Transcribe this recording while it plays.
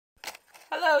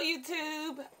Hello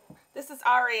YouTube, this is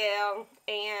Ariel,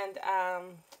 and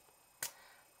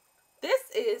this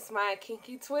is my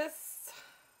kinky twist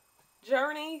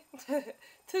journey,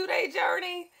 2-day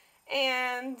journey,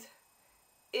 and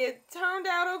it turned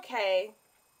out okay.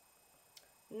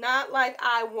 Not like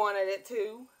I wanted it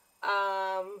to,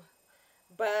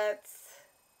 but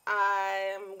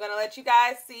I'm gonna let you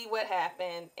guys see what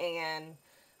happened, and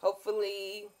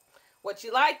hopefully what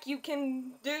you like you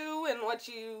can do, and what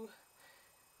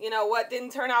what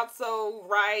didn't turn out so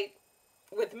right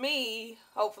with me,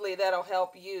 hopefully that'll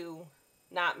help you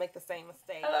not make the same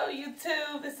mistake. Hello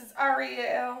YouTube, this is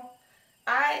Ariel.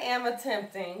 I am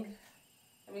attempting,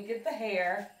 let me get the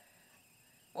hair.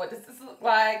 What does this look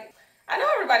like? I know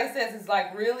everybody says it's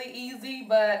like really easy,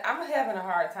 but I'm having a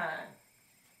hard time.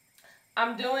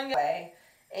 I'm doing it,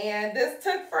 and this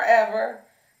took forever,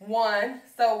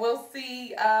 so we'll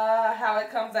see how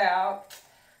it comes out.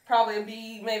 Probably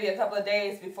be maybe a couple of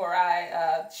days before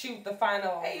I shoot the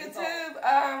final. Hey YouTube,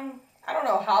 I don't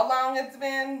know how long it's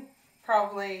been.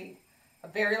 Probably a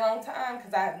very long time,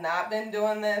 because I have not been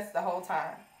doing this the whole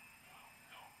time.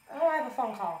 Oh, I have a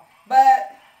phone call.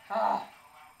 But, hello.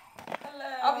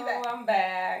 I'll be back. I'm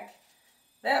back.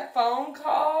 That phone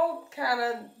call kind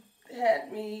of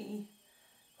had me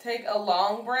take a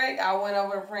long break. I went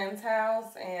over to a friend's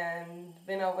house and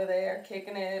been over there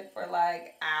kicking it for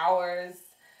like hours.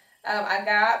 I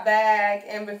got back,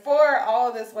 and before all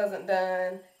of this wasn't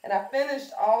done, and I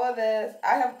finished all of this,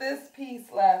 I have this piece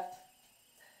left.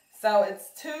 So it's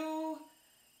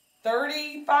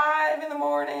 2:35 in the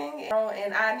morning,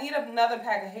 and I need another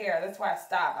pack of hair. That's why I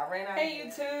stopped. I ran out. Hey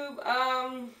YouTube,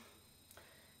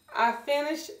 I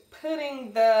finished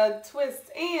putting the twist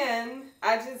in.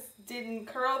 I just didn't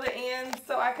curl the ends,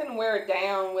 so I can wear it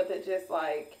down with it just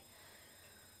like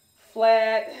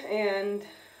flat and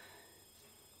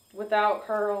without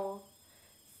curl.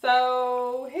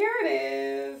 So here it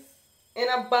is in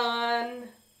a bun,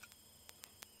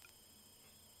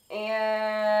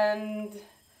 and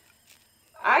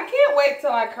I can't wait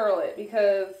till I curl it,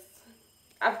 because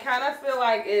I kind of feel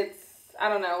like it's, I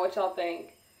don't know what y'all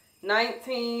think,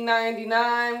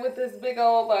 1999 with this big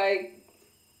old like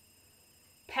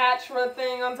patchwork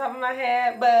thing on top of my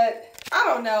head, but I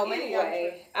don't know.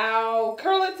 Anyway, I'll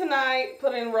curl it tonight,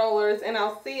 put it in rollers, and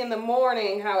I'll see in the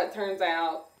morning how it turns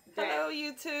out. Hello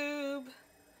YouTube.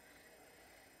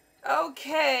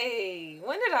 Okay,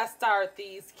 when did I start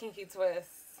these kinky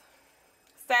twists?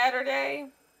 Saturday,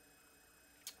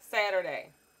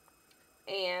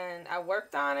 and I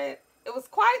worked on it. It was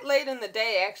quite late in the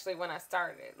day actually when I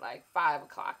started, like 5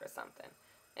 o'clock or something,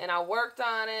 and I worked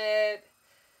on it.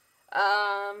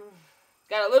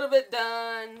 Got a little bit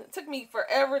done. It took me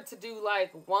forever to do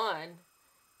like one,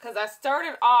 because I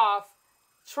started off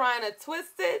trying to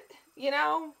twist it,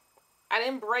 I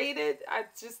didn't braid it. I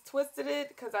just twisted it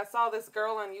because I saw this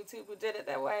girl on YouTube who did it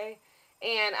that way.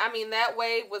 And I mean, that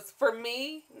way was for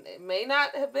me. It may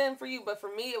not have been for you, but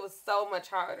for me it was so much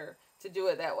harder to do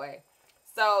it that way.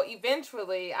 So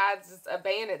eventually I just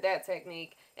abandoned that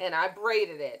technique and I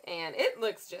braided it, and it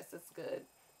looks just as good.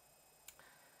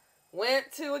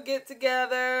 Went to a get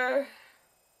together.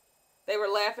 They were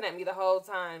laughing at me the whole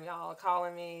time, y'all,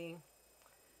 calling me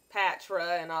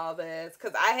Patra and all this,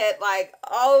 because I had like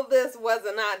all of this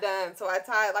wasn't not done, so I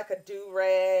tied like a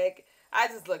do-rag. I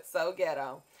just looked so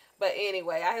ghetto. But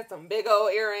anyway, I had some big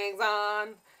old earrings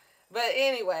on. But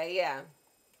anyway, yeah,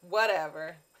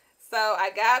 whatever. So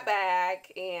I got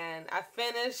back and I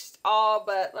finished all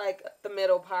but like the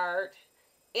middle part,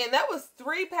 and that was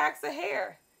 3 packs of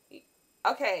hair.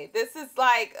 Okay, this is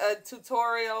like a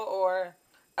tutorial or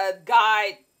a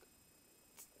guide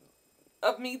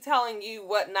of me telling you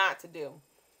what not to do.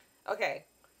 Okay,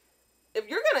 if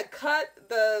you're going to cut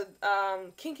the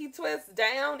kinky twist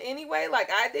down anyway, like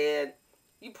I did,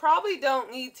 you probably don't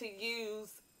need to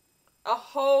use a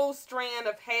whole strand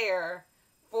of hair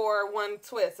for one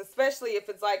twist, especially if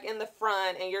it's like in the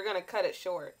front and you're going to cut it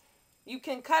short. You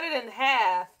can cut it in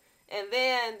half, and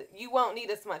then you won't need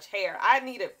as much hair. I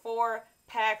needed 4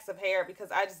 packs of hair because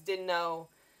I just didn't know.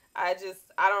 I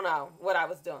don't know what I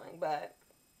was doing, but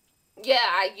yeah,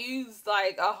 I used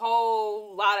like a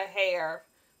whole lot of hair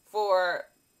for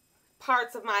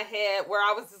parts of my head where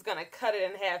I was just going to cut it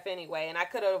in half anyway, and I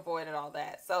could have avoided all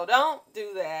that. So don't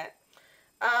do that.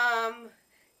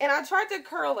 And I tried to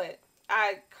curl it.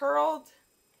 I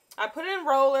put it in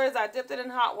rollers, I dipped it in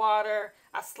hot water,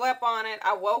 I slept on it,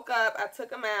 I woke up, I took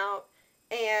them out,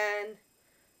 and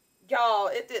y'all,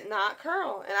 it did not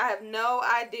curl, and I have no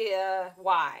idea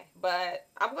why, but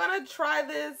I'm going to try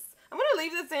this. I'm going to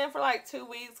leave this in for like 2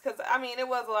 weeks, because, I mean, it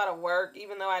was a lot of work,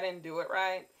 even though I didn't do it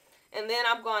right. And then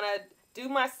I'm going to do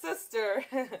my sister.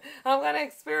 I'm going to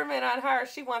experiment on her.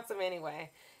 She wants them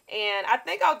anyway. And I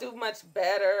think I'll do much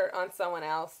better on someone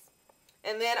else.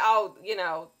 And then I'll,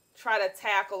 try to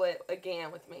tackle it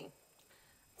again with me.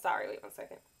 Sorry, wait 1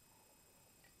 second.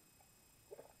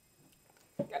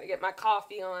 Got to get my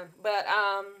coffee on. But,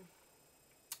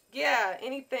 yeah,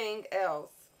 anything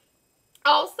else?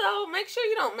 Also, make sure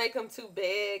you don't make them too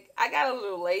big. I got a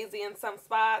little lazy in some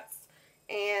spots.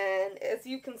 And as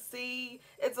you can see,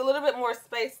 it's a little bit more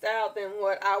spaced out than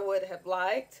what I would have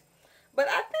liked. But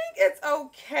I think it's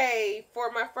okay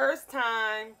for my first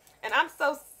time. And I'm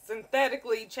so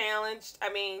synthetically challenged.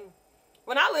 I mean,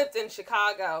 when I lived in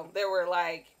Chicago, there were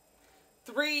like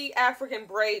 3 African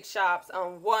braid shops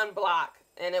on 1 block.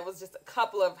 And it was just a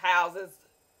couple of houses,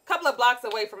 a couple of blocks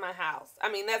away from my house.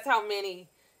 I mean, that's how many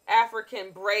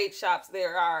African braid shops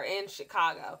there are in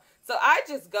Chicago. So I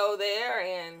just go there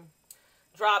and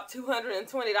drop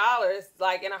 $220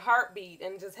 like in a heartbeat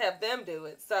and just have them do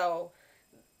it. So,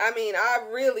 I mean, I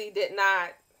really did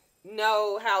not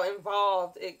know how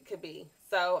involved it could be.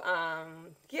 So,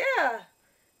 yeah.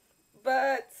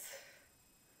 But,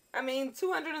 I mean,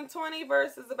 220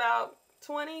 versus about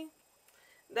 20,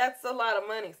 that's a lot of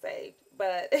money saved.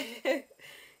 But,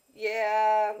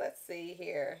 yeah, let's see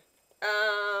here.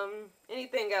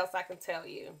 Anything else I can tell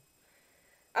you?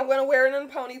 I'm going to wear it in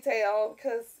a ponytail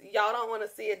because y'all don't want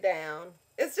to see it down.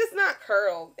 It's just not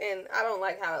curled, and I don't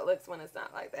like how it looks when it's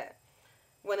not like that.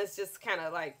 When it's just kind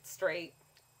of like straight.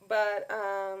 But,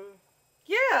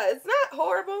 yeah, it's not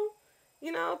horrible.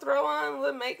 Throw on a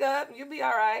little makeup, you'll be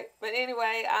alright. But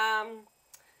anyway, I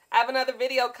have another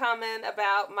video coming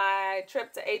about my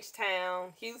trip to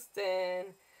H-Town,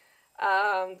 Houston.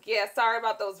 Yeah, sorry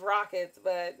about those rockets,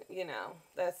 but,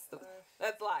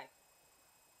 that's life.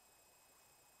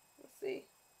 Let's see.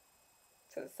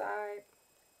 To the side.